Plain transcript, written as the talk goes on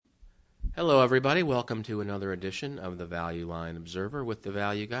Hello, everybody. Welcome to another edition of the Value Line Observer with the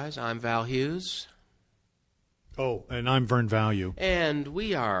Value Guys. I'm Val Hughes. Oh, and I'm Vern Value. And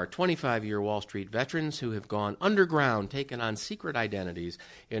we are 25-year Wall Street veterans who have gone underground, taken on secret identities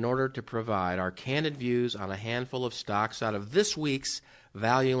in order to provide our candid views on a handful of stocks out of this week's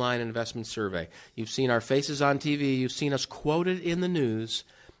Value Line Investment Survey. You've seen our faces on TV. You've seen us quoted in the news,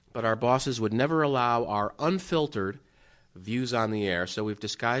 but our bosses would never allow our unfiltered views on the air, so we've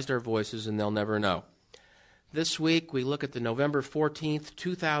disguised our voices and they'll never know. This week, we look at the November 14th,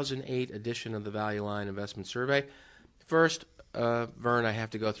 2008 edition of the Value Line Investment Survey. First, Vern, I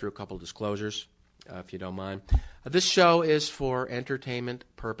have to go through a couple disclosures, if you don't mind. This show is for entertainment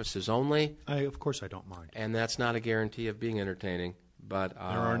purposes only. Of course I don't mind. And that's not a guarantee of being entertaining. But there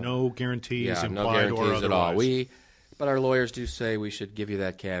are no guarantees implied no guarantees or otherwise. At all. But our lawyers do say we should give you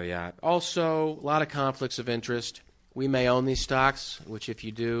that caveat. Also, a lot of conflicts of interest. We may own these stocks, which if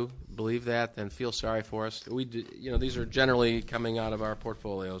you do believe that, then feel sorry for us. These are generally coming out of our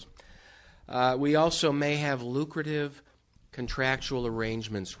portfolios. We also may have lucrative contractual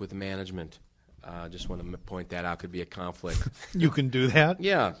arrangements with management. Just want to point that out. Could be a conflict. You can do that?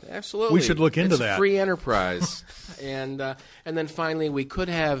 Yeah, absolutely. We should look into that. It's free enterprise. and then finally, we could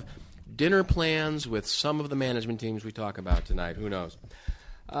have dinner plans with some of the management teams we talk about tonight. Who knows?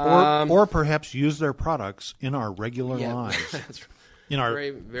 Or perhaps use their products in our regular lives. That's in our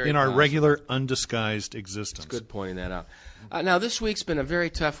very regular undisguised existence. It's good pointing that out. Now, this week's been a very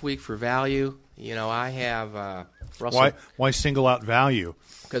tough week for value. I have Russell. Why single out value?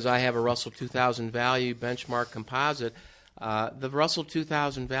 Because I have a Russell 2000 value benchmark composite. The Russell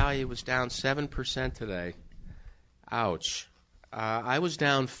 2000 value was down 7% today. Ouch. I was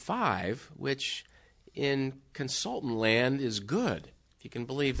down 5%, which in consultant land is good. If you can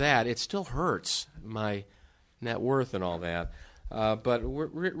believe that. It still hurts my net worth and all that. But we're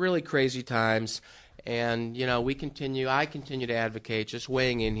really crazy times. And, I continue to advocate just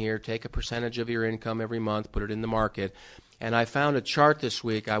weighing in here, take a percentage of your income every month, put it in the market. And I found a chart this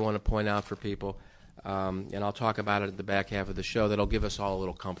week I want to point out for people, and I'll talk about it at the back half of the show, that'll give us all a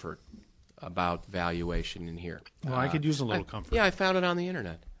little comfort about valuation in here. Well, I could use a little comfort. Yeah, I found it on the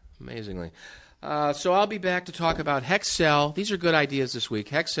Internet, amazingly. So I'll be back to talk about Hexcel. These are good ideas this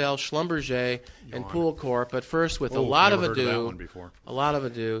week. Hexcel, Schlumberger, and Pool Corp. But first, with a lot of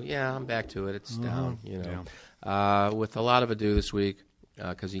ado, yeah, I'm back to it. It's down, with a lot of ado this week,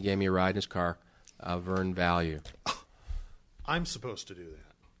 because he gave me a ride in his car, Vern Value. I'm supposed to do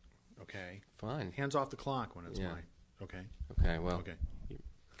that. Okay. Fine. Hands off the clock when it's mine. Okay. Okay. Well. Okay.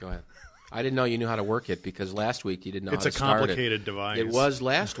 Go ahead. I didn't know you knew how to work it because last week you didn't know how to start it. It's a complicated device. It was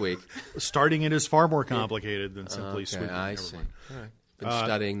last week. Starting it is far more complicated than simply sweeping. I see. All right. Been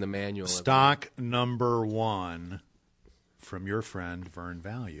studying the manual. Stock number 1 from your friend Vern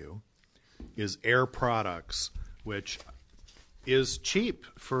Value is Air Products, which is cheap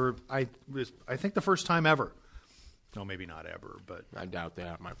for I think the first time ever. No, maybe not ever, but I doubt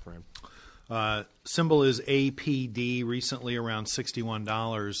that, my friend. Symbol is APD, recently around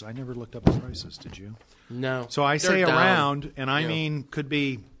 $61. I never looked up the prices, did you? No. So I say around, and I mean could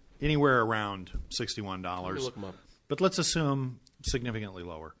be anywhere around $61. Let me look them up. But let's assume significantly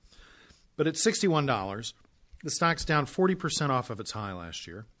lower. But at $61, the stock's down 40% off of its high last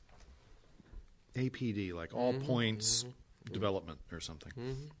year. APD, like all points development or something.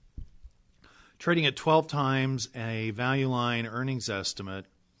 Trading at 12 times a Value Line earnings estimate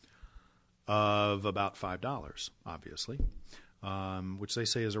of about $5, obviously, which they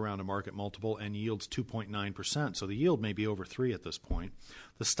say is around a market multiple and yields 2.9%. So the yield may be over 3 at this point.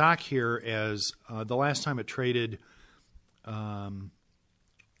 The stock here, as the last time it traded at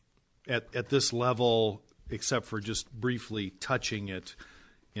this level, except for just briefly touching it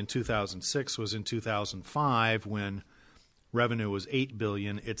in 2006, was in 2005 when revenue was $8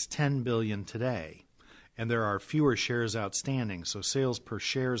 billion. It's $10 billion today. And there are fewer shares outstanding, so sales per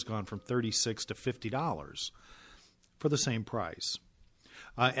share has gone from $36 to $50 for the same price.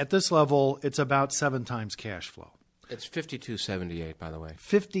 At this level, it's about 7 times cash flow. It's $52.78, by the way.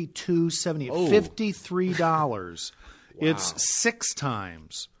 $52.78, $53. Wow. It's 6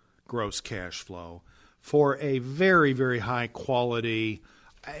 times gross cash flow for a very, very high quality.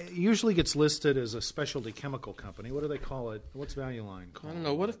 It usually gets listed as a specialty chemical company. What do they call it? What's Value Line called? I don't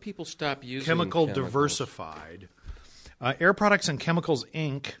know. What if people stop using chemicals? Chemical Diversified. Air Products and Chemicals,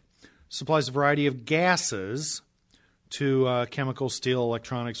 Inc. supplies a variety of gases to chemical, steel,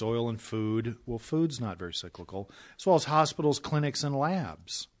 electronics, oil, and food. Well, food's not very cyclical. As well as hospitals, clinics, and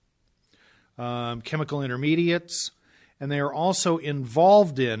labs. Chemical intermediates. And they are also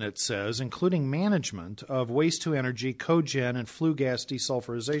involved in, it says, including management of waste-to-energy, cogen, and flue gas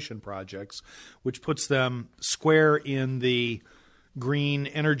desulfurization projects, which puts them square in the green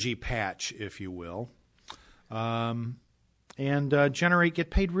energy patch, if you will, and get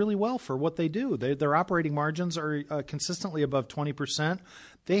paid really well for what they do. Their operating margins are consistently above 20%.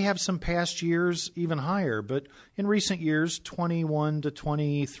 They have some past years even higher, but in recent years, 21 to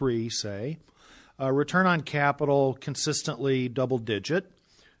 23, say. Return on capital consistently double-digit,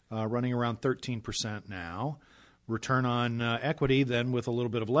 running around 13% now. Return on equity, then with a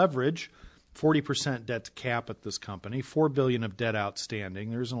little bit of leverage, 40% debt to cap at this company, $4 billion of debt outstanding.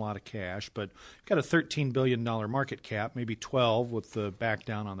 There isn't a lot of cash, but you've got a $13 billion market cap, maybe 12 with the back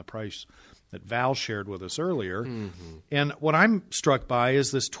down on the price that Val shared with us earlier. Mm-hmm. And what I'm struck by is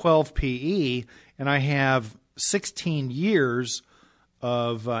this 12 PE, and I have 16 years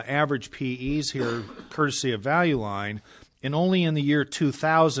of average PEs here, courtesy of Value Line, and only in the year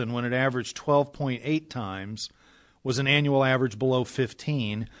 2000, when it averaged 12.8 times, was an annual average below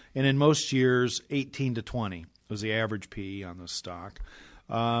 15, and in most years, 18 to 20 was the average PE on this stock.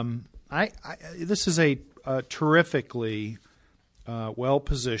 This is a terrifically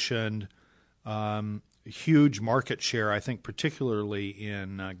well-positioned, huge market share, I think, particularly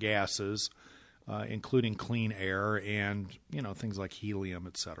in gases, including clean air and things like helium,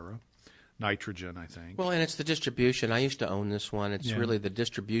 et cetera. Nitrogen, I think. Well, and it's the distribution. I used to own this one. It's really the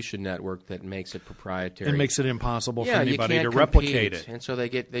distribution network that makes it proprietary. It makes it impossible for anybody to replicate it. And so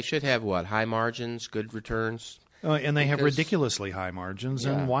they should have what? High margins, good returns. And they have ridiculously high margins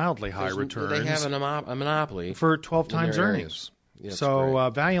and wildly high returns. They have a monopoly for 12 times earnings. Yeah, so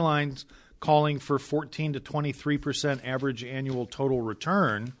Value Line's calling for 14 to 23% average annual total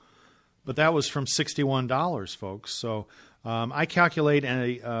return, but that was from $61, folks. So I calculate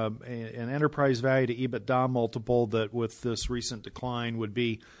an enterprise value to EBITDA multiple that with this recent decline would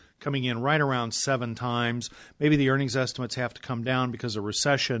be coming in right around 7 times. Maybe the earnings estimates have to come down because of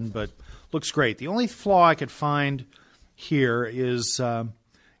recession, but looks great. The only flaw I could find here is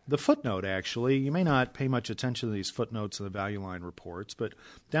the footnote, actually. You may not pay much attention to these footnotes in the Value Line reports, but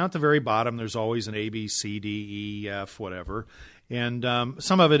down at the very bottom there's always an A, B, C, D, E, F, whatever. And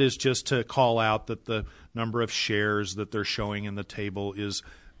some of it is just to call out that the number of shares that they're showing in the table is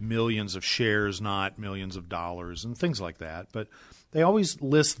millions of shares, not millions of dollars, and things like that. But they always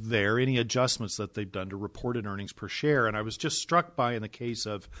list there any adjustments that they've done to reported earnings per share. And I was just struck by, in the case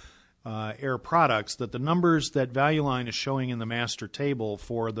of Air Products, that the numbers that Value Line is showing in the master table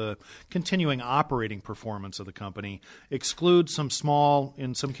for the continuing operating performance of the company exclude some small,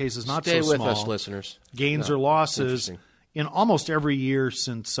 in some cases not so small, stay with us, listeners, gains or losses in almost every year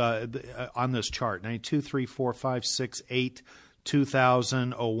since on this chart. 92, 3, 4, 5, 6, 8,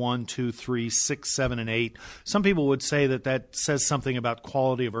 2000, 01, 2, 3, 6, 7, and 8. Some people would say that says something about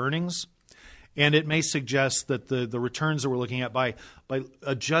quality of earnings, and it may suggest that the returns that we're looking at, by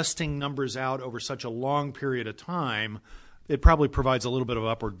adjusting numbers out over such a long period of time, it probably provides a little bit of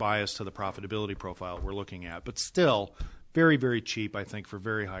upward bias to the profitability profile we're looking at. But still, very, very cheap, I think, for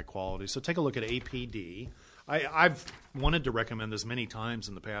very high quality. So take a look at APD. I've wanted to recommend this many times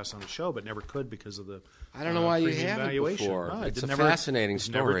in the past on the show, but never could because of the I don't know why you haven't before. No, it's a fascinating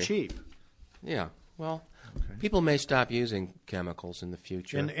story. Never cheap. Yeah. Well, people may stop using chemicals in the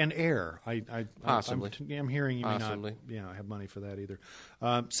future. And air. Possibly. I'm hearing you Possibly. may not have money for that either.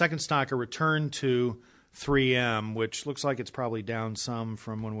 Second stock, a return to 3M, which looks like it's probably down some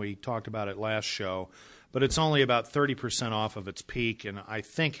from when we talked about it last show, but it's only about 30% off of its peak, and I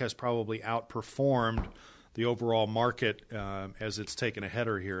think has probably outperformed the overall market as it's taken a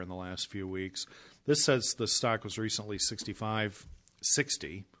header here in the last few weeks. This says the stock was recently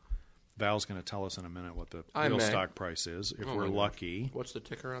 $65.60. Val's going to tell us in a minute what the real stock price is, if we're lucky. What's the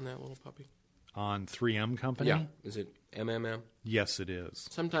ticker on that little puppy? On 3M Company? Yeah. Is it MMM? Yes, it is.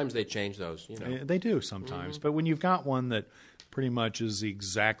 Sometimes they change those. They do sometimes. But when you've got one that pretty much is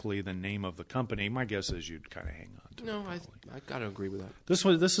exactly the name of the company, my guess is you'd kind of hang on to it. No, I got to agree with that.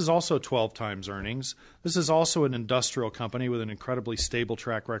 This is also 12 times earnings. This is also an industrial company with an incredibly stable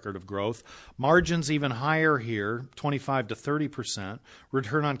track record of growth. Margins even higher here, 25 to 30%.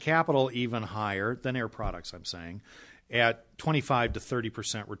 Return on capital even higher than Air Products, I'm saying, at 25 to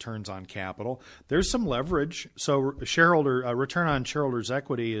 30% returns on capital. There's some leverage. So return on shareholders'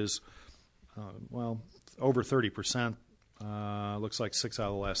 equity is, over 30%. Looks like 6 out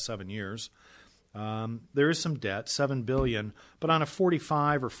of the last 7 years. There is some debt, $7 billion, but on a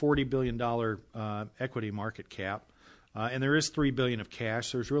 $45 or $40 billion equity market cap, and there is $3 billion of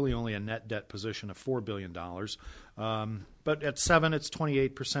cash. There's really only a net debt position of $4 billion. But at 7, it's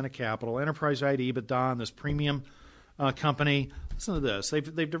 28% of capital. Enterprise value to EBITDA on this premium company. Listen to this.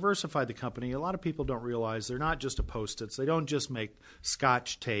 They've diversified the company. A lot of people don't realize they're not just a Post-its. They don't just make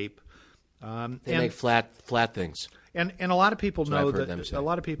Scotch tape. They make flat things. And a lot of people know that a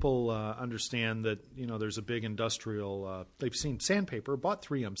lot of people understand that there's a big industrial. They've seen sandpaper, bought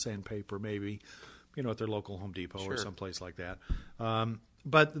 3M sandpaper maybe, at their local Home Depot or someplace like that.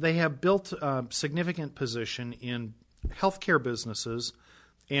 But they have built a significant position in healthcare businesses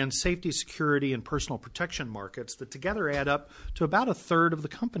and safety, security, and personal protection markets that together add up to about a third of the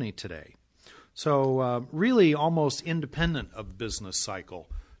company today. So really almost independent of business cycle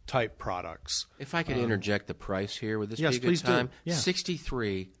type products. If I could interject the price here, would this be a good please time? Do. Yeah.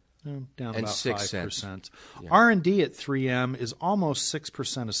 63 down and about 6 5%. cents. Yeah. R&D at 3M is almost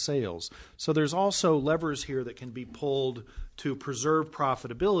 6% of sales. So there's also levers here that can be pulled to preserve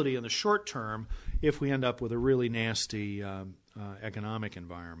profitability in the short term if we end up with a really nasty economic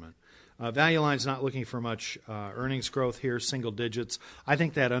environment. Value Line's not looking for much earnings growth here, single digits. I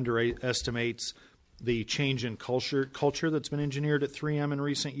think that underestimates the change in culture that's been engineered at 3M in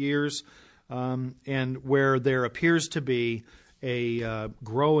recent years, and where there appears to be a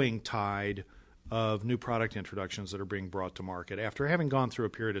growing tide of new product introductions that are being brought to market after having gone through a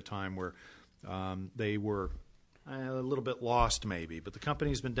period of time where they were a little bit lost maybe. But the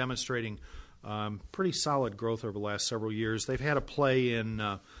company's been demonstrating pretty solid growth over the last several years. They've had a play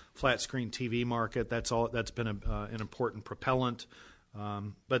in flat screen TV market. That's been an important propellant.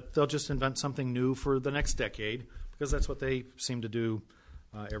 But they'll just invent something new for the next decade because that's what they seem to do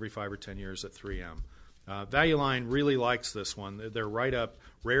every 5 or 10 years at 3M. Value Line really likes this one. They're right up.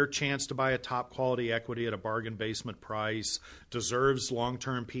 Rare chance to buy a top-quality equity at a bargain basement price. Deserves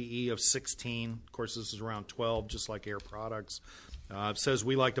long-term PE of 16. Of course, this is around 12, just like Air Products. Says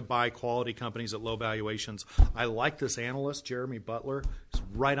we like to buy quality companies at low valuations. I like this analyst, Jeremy Butler. He's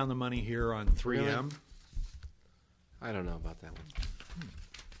right on the money here on 3M. Really? I don't know about that one.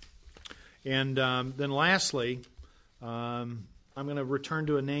 And then lastly, I'm going to return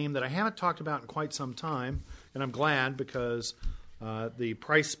to a name that I haven't talked about in quite some time, and I'm glad because the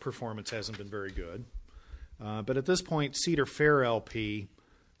price performance hasn't been very good. But at this point, Cedar Fair LP,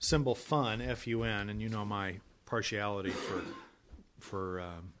 symbol FUN, F-U-N, and you know my partiality for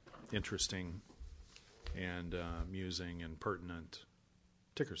interesting and amusing and pertinent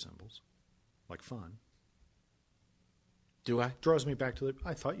ticker symbols, like FUN. Do I? Draws me back to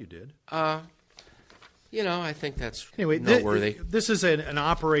I thought you did. I think that's noteworthy. This is an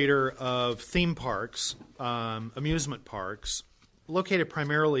operator of theme parks, amusement parks, located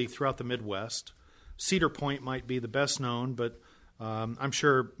primarily throughout the Midwest. Cedar Point might be the best known, but I'm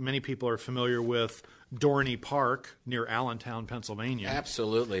sure many people are familiar with Dorney Park near Allentown, Pennsylvania.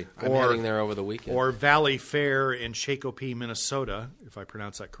 Absolutely. I'm heading there over the weekend. Or Valley Fair in Shakopee, Minnesota, if I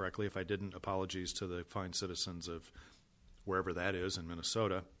pronounce that correctly. If I didn't, apologies to the fine citizens of wherever that is in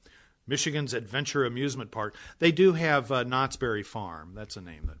Minnesota. Michigan's Adventure Amusement Park. They do have Knott's Berry Farm. That's a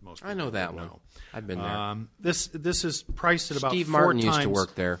name that most people know. I know that one. I've been there. This is priced at about Steve 4 Martin times used to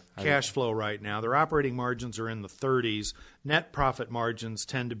work there. Cash flow right now. Their operating margins are in the 30s. Net profit margins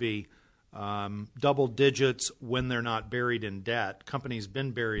tend to be double digits when they're not buried in debt. Company's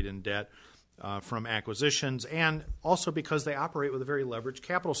been buried in debt from acquisitions, and also because they operate with a very leveraged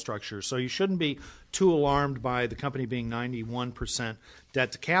capital structure. So you shouldn't be too alarmed by the company being 91%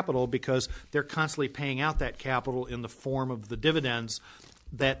 debt to capital, because they're constantly paying out that capital in the form of the dividends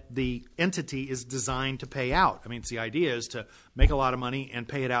that the entity is designed to pay out. I mean, the idea is to make a lot of money and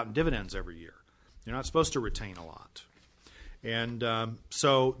pay it out in dividends every year. You're not supposed to retain a lot. And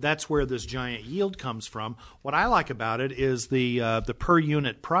so that's where this giant yield comes from. What I like about it is the per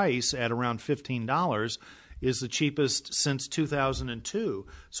unit price at around $15 is the cheapest since 2002.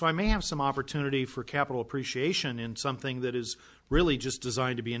 So I may have some opportunity for capital appreciation in something that is really just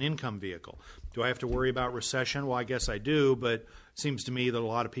designed to be an income vehicle. Do I have to worry about recession? Well, I guess I do, but it seems to me that a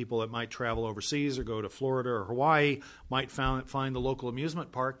lot of people that might travel overseas or go to Florida or Hawaii might find the local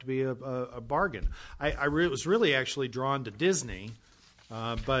amusement park to be a bargain. I was really actually drawn to Disney,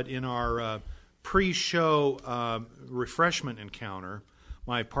 but in our pre-show refreshment encounter,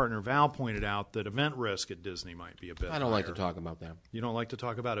 my partner Val pointed out that event risk at Disney might be a bit I don't like higher. to talk about that. You don't like to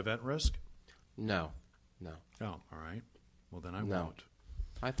talk about event risk? No. Oh, all right. Well, then I won't.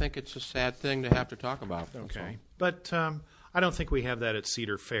 I think it's a sad thing to have to talk about. Okay. But I don't think we have that at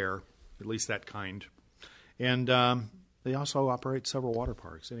Cedar Fair, at least that kind. And they also operate several water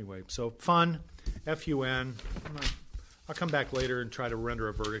parks anyway. So FUN, F-U-N. I'll come back later and try to render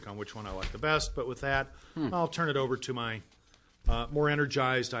a verdict on which one I like the best. But with that, I'll turn it over to my more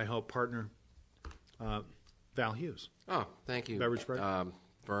energized, I hope, partner, Val Hughes. Oh, thank you. Beverage break?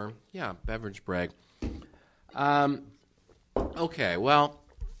 Vern. Yeah, beverage break. Okay, well,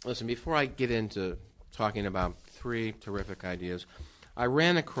 listen, before I get into talking about three terrific ideas, I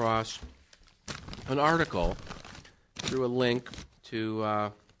ran across an article through a link to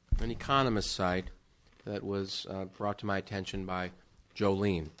an economist site that was brought to my attention by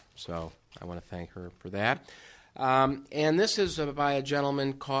Jolene. So I want to thank her for that. And this is by a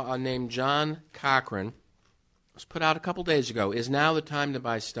gentleman named John Cochran. It was put out a couple days ago. Is now the time to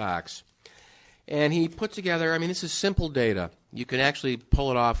buy stocks? And he put together, this is simple data. You can actually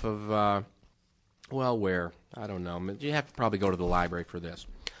pull it off of, where? I don't know. You have to probably go to the library for this.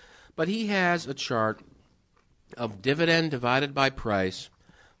 But he has a chart of dividend divided by price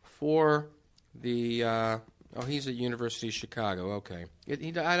for the, he's at University of Chicago, okay.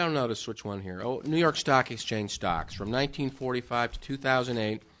 I don't notice which one here. New York Stock Exchange stocks from 1945 to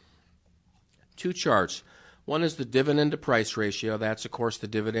 2008. Two charts. One is the dividend to price ratio. That's, of course, the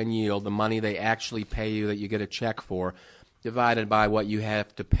dividend yield, the money they actually pay you that you get a check for, divided by what you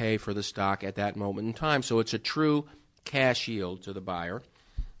have to pay for the stock at that moment in time. So it's a true cash yield to the buyer.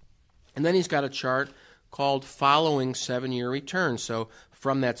 And then he's got a chart called following 7-year return. So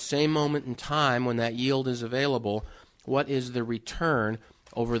from that same moment in time when that yield is available, what is the return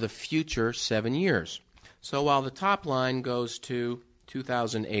over the future 7 years? So while the top line goes to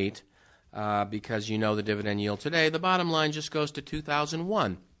 2008, because you know the dividend yield today, the bottom line just goes to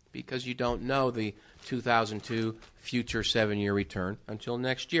 2001 because you don't know the 2002 future 7-year return until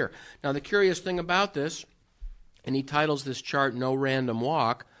next year. Now, the curious thing about this, and he titles this chart No Random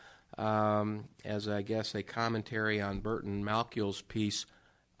Walk, as I guess a commentary on Burton Malkiel's piece,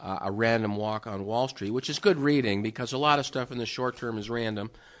 A Random Walk on Wall Street, which is good reading because a lot of stuff in the short term is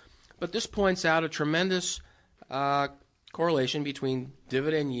random. But this points out a tremendous correlation between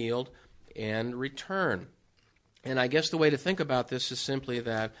dividend yield and return. And I guess the way to think about this is simply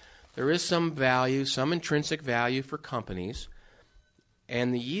that there is some value, some intrinsic value for companies,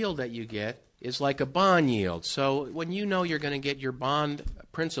 and the yield that you get is like a bond yield. So when you know you're going to get your bond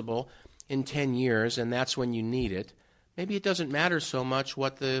principal in 10 years, and that's when you need it, maybe it doesn't matter so much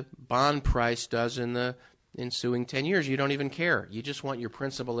what the bond price does in the ensuing 10 years. You don't even care. You just want your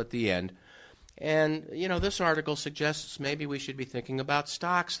principal at the end. And, this article suggests maybe we should be thinking about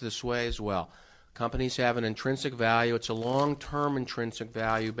stocks this way as well. Companies have an intrinsic value. It's a long-term intrinsic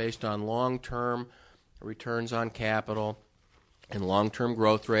value based on long-term returns on capital and long-term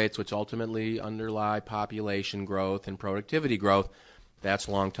growth rates, which ultimately underlie population growth and productivity growth. That's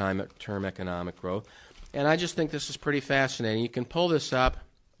long-term economic growth. And I just think this is pretty fascinating. You can pull this up.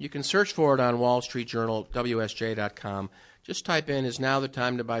 You can search for it on Wall Street Journal, WSJ.com. Just type in, is now the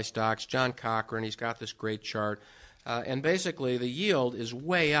time to buy stocks? John Cochran, he's got this great chart. And basically the yield is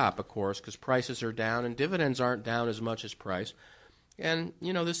way up, of course, because prices are down and dividends aren't down as much as price. And,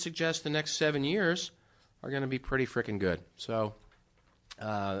 this suggests the next 7 years are going to be pretty freaking good. So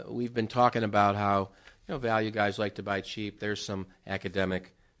we've been talking about how, value guys like to buy cheap. There's some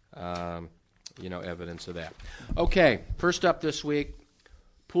academic, evidence of that. Okay, first up this week,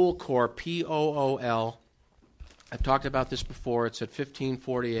 Pool Corp, Pool. I've talked about this before. It's at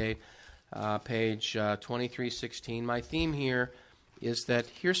 1548, page 2316. My theme here is that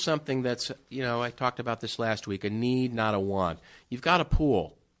here's something that's, I talked about this last week, a need, not a want. You've got a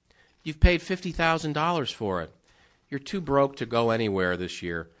pool. You've paid $50,000 for it. You're too broke to go anywhere this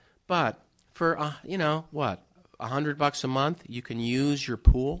year. But for, $100 a month, you can use your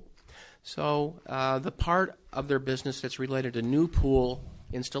pool. So the part of their business that's related to new pool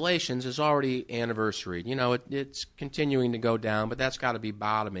installations is already anniversaried. It's continuing to go down, but that's got to be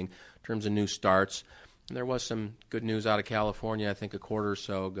bottoming in terms of new starts. And there was some good news out of California, I think a quarter or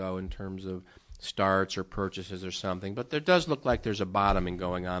so ago, in terms of starts or purchases or something. But there does look like there's a bottoming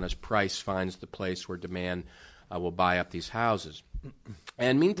going on as price finds the place where demand will buy up these houses.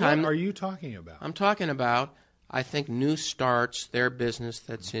 And meantime, what are you talking about? I'm talking about, I think, new starts, their business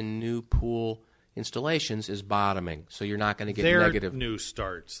that's in new pool installations is bottoming, so you're not going to get negative. New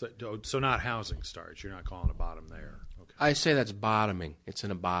starts, so not housing starts. You're not calling a bottom there. Okay. I say that's bottoming. It's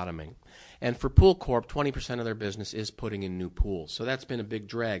in a bottoming. And for Pool Corp, 20% of their business is putting in new pools, so that's been a big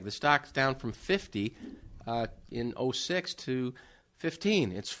drag. The stock's down from 50 in 06 to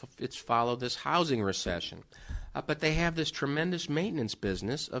 15. It's followed this housing recession. But they have this tremendous maintenance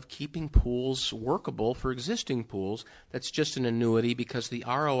business of keeping pools workable for existing pools. That's just an annuity because the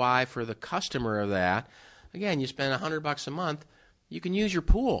ROI for the customer of that, again, you spend $100 a month, you can use your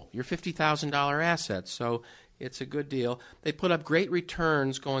pool, your $50,000 asset. So it's a good deal. They put up great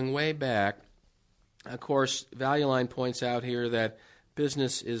returns going way back. Of course, Value Line points out here that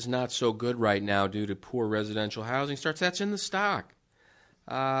business is not so good right now due to poor residential housing starts. That's in the stock.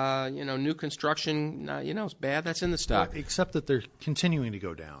 New construction, is bad. That's in the stock. Well, except that they're continuing to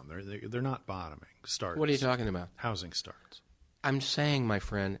go down. They're not bottoming. Starts. What are you talking about? Housing starts. I'm saying, my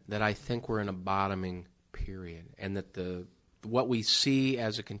friend, that I think we're in a bottoming period, and that what we see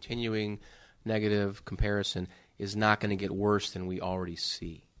as a continuing negative comparison is not going to get worse than we already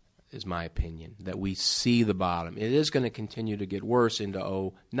see, is my opinion, that we see the bottom. It is going to continue to get worse into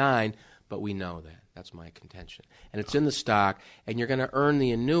 2009, but we know that. That's my contention. And it's in the stock, and you're going to earn the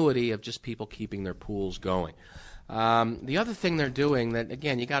annuity of just people keeping their pools going. The other thing they're doing that,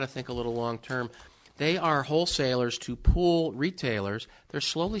 again, you got to think a little long term, they are wholesalers to pool retailers. They're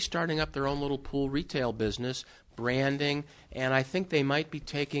slowly starting up their own little pool retail business, branding, and I think they might be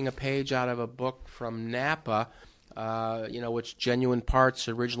taking a page out of a book from Napa, which Genuine Parts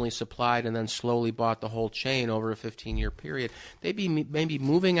originally supplied and then slowly bought the whole chain over a 15-year period. They'd be maybe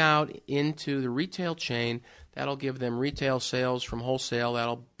moving out into the retail chain. That'll give them retail sales from wholesale.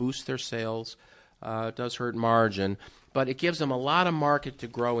 That'll boost their sales. It does hurt margin, but it gives them a lot of market to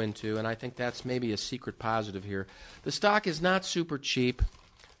grow into, and I think that's maybe a secret positive here. The stock is not super cheap,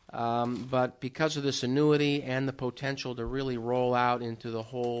 but because of this annuity and the potential to really roll out into the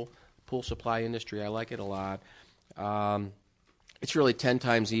whole pool supply industry, I like it a lot. It's really 10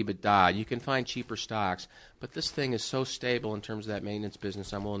 times EBITDA. You can find cheaper stocks, but this thing is so stable in terms of that maintenance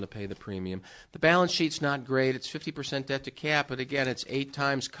business, I'm willing to pay the premium. The balance sheet's not great. It's 50% debt to cap, but again, it's 8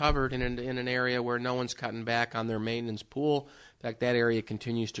 times covered in an area where no one's cutting back on their maintenance pool. In fact, that area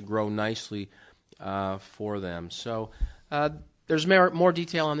continues to grow nicely for them. So there's more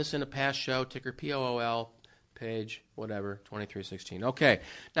detail on this in a past show, ticker POOL, page, whatever, 2316. Okay,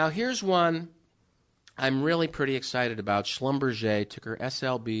 now here's one I'm really pretty excited about, Schlumberger, ticker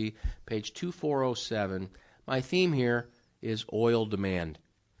SLB, page 2407. My theme here is oil demand.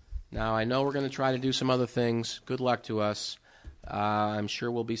 Now, I know we're going to try to do some other things. Good luck to us. I'm sure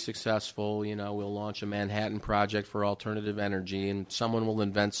we'll be successful. We'll launch a Manhattan Project for alternative energy, and someone will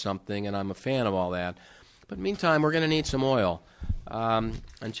invent something, and I'm a fan of all that. But meantime, we're going to need some oil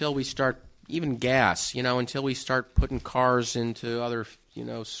until we start, even gas, until we start putting cars into other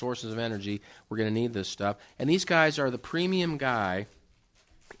sources of energy. We're going to need this stuff. And these guys are the premium guy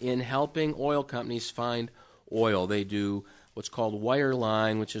in helping oil companies find oil. They do what's called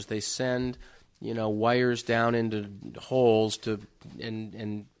wireline, which is they send, wires down into holes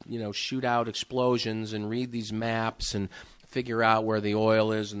and shoot out explosions and read these maps and figure out where the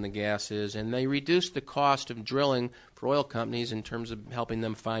oil is and the gas is. And they reduce the cost of drilling for oil companies in terms of helping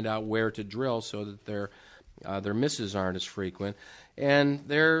them find out where to drill so that their misses aren't as frequent. And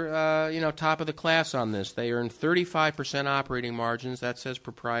they're, top of the class on this. They earn 35% operating margins. That says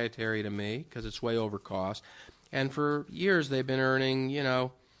proprietary to me because it's way over cost. And for years they've been earning,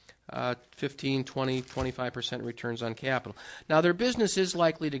 15, 20, 25% returns on capital. Now, their business is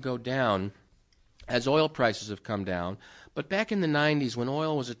likely to go down as oil prices have come down. But back in the 90s when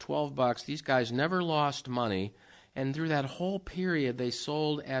oil was at $12, these guys never lost money. And through that whole period, they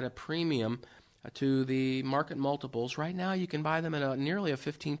sold at a premium to the market multiples. Right now, you can buy them at nearly a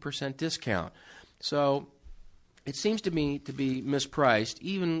 15% discount. So it seems to me to be mispriced,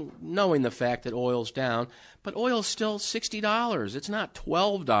 even knowing the fact that oil's down. But oil's still $60. It's not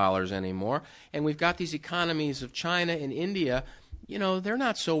 $12 anymore. And we've got these economies of China and India. They're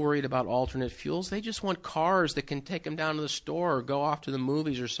not so worried about alternate fuels. They just want cars that can take them down to the store or go off to the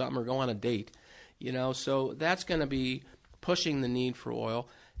movies or something or go on a date. So that's going to be pushing the need for oil.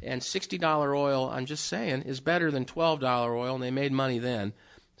 And $60 oil, I'm just saying, is better than $12 oil, and they made money then.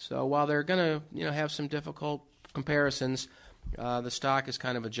 So while they're going to have some difficult comparisons, the stock is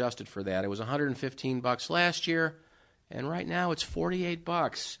kind of adjusted for that. It was $115 last year, and right now it's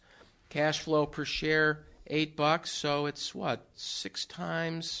 $48. Cash flow per share, $8. So it's what, 6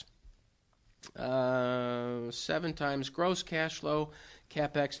 times, 7 times gross cash flow,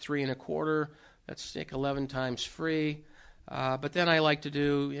 capex 3.25. That's like 11 times free. But then I like to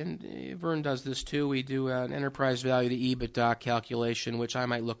do, and Vern does this too, we do an enterprise value to EBITDA calculation, which I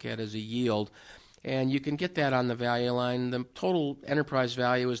might look at as a yield. And you can get that on the value line. The total enterprise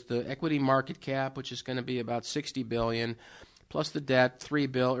value is the equity market cap, which is going to be about $60 billion, plus the debt,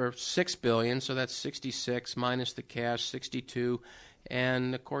 $6 billion, so that's 66, minus the cash, 62.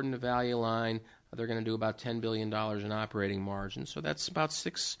 And according to value line, they're going to do about $10 billion in operating margin. So that's about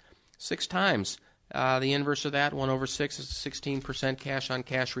six times. The inverse of that, 1 over 6, is a 16%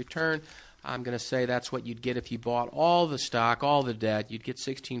 cash-on-cash return. I'm going to say that's what you'd get if you bought all the stock, all the debt. You'd get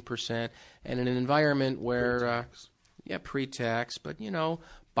 16%. And in an environment where, pre-tax, but,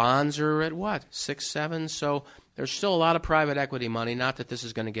 bonds are at what, 6, 7? So There's still a lot of private equity money, not that this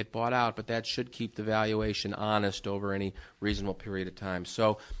is going to get bought out, but that should keep the valuation honest over any reasonable period of time.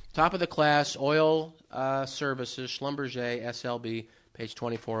 So top of the class, oil services, Schlumberger, SLB, page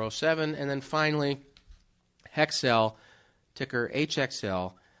 2407. And then finally, Hexcel, ticker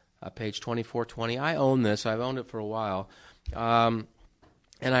HXL, page 2420. I own this. I've owned it for a while.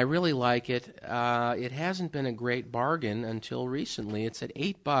 And I really like it. It hasn't been a great bargain until recently. It's at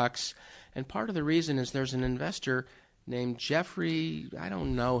 $8, and part of the reason is there's an investor named Jeffrey, I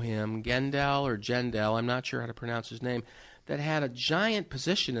don't know him, Gendel, I'm not sure how to pronounce his name, that had a giant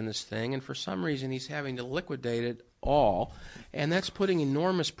position in this thing, and for some reason he's having to liquidate it all, and that's putting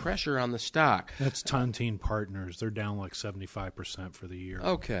enormous pressure on the stock. That's Tontine Partners. They're down like 75% for the year.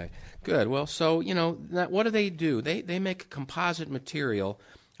 Okay, good. Well, so, what do? They make a composite material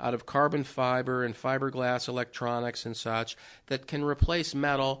out of carbon fiber and fiberglass electronics and such that can replace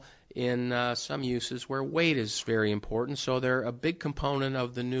metal in some uses where weight is very important. So they're a big component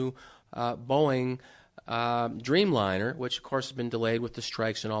of the new Boeing Dreamliner, which of course has been delayed with the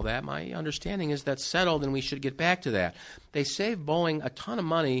strikes and all that. My understanding is that's settled and we should get back to that. They save Boeing a ton of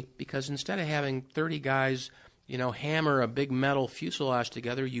money because instead of having 30 guys hammer a big metal fuselage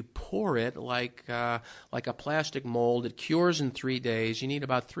together, you pour it like a plastic mold. It cures in 3 days. You need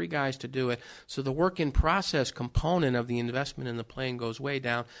about 3 guys to do it. So the work-in-process component of the investment in the plane goes way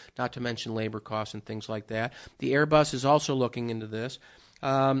down, not to mention labor costs and things like that. The Airbus is also looking into this.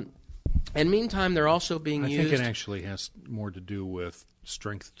 And meantime, they're also being used... I think it actually has more to do with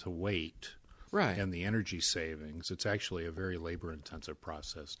strength to weight. Right. And the energy savings. It's actually a very labor-intensive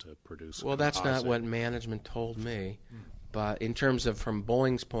process to produce. Well, that's not what management told me. But in terms of, from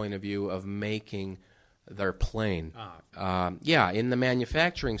Boeing's point of view, of making their plane, in the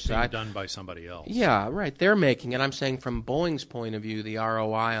manufacturing side, being done by somebody else. Yeah, right. They're making it. I'm saying from Boeing's point of view, the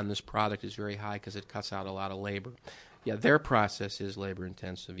ROI on this product is very high because it cuts out a lot of labor. Yeah, their process is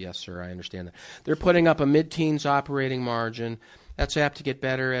labor-intensive. Yes, sir, I understand that. They're putting up a mid-teens operating margin. That's apt to get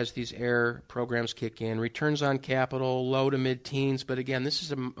better as these air programs kick in. Returns on capital, low to mid-teens. But again, this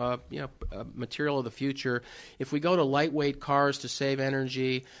is a material of the future. If we go to lightweight cars to save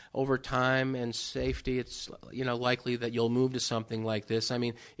energy over time and safety, it's likely that you'll move to something like this. I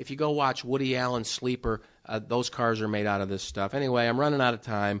mean, if you go watch Woody Allen's Sleeper, those cars are made out of this stuff. Anyway, I'm running out of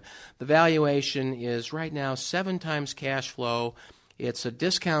time. The valuation is right now 7 times cash flow. It's a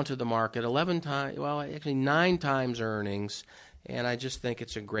discount to the market, 9 times earnings. And I just think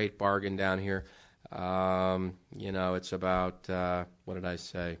it's a great bargain down here. It's about, what did I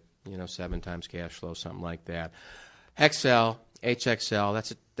say? 7 times cash flow, something like that. Hexcel, HXL,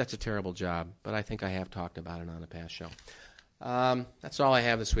 that's a terrible job, but I think I have talked about it on a past show. That's all I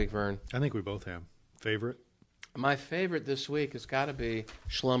have this week, Vern. I think we both have. Favorite? My favorite this week has got to be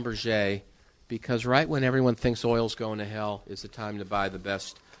Schlumberger, because right when everyone thinks oil's going to hell is the time to buy the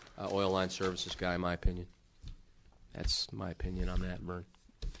best oil line services guy, in my opinion. That's my opinion on that, Vern.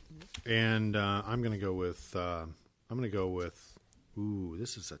 And I'm going to go with. Ooh,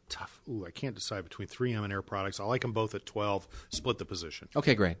 this is a tough. I can't decide between 3M and Air Products. I like them both at 12. Split the position.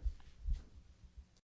 Okay, great.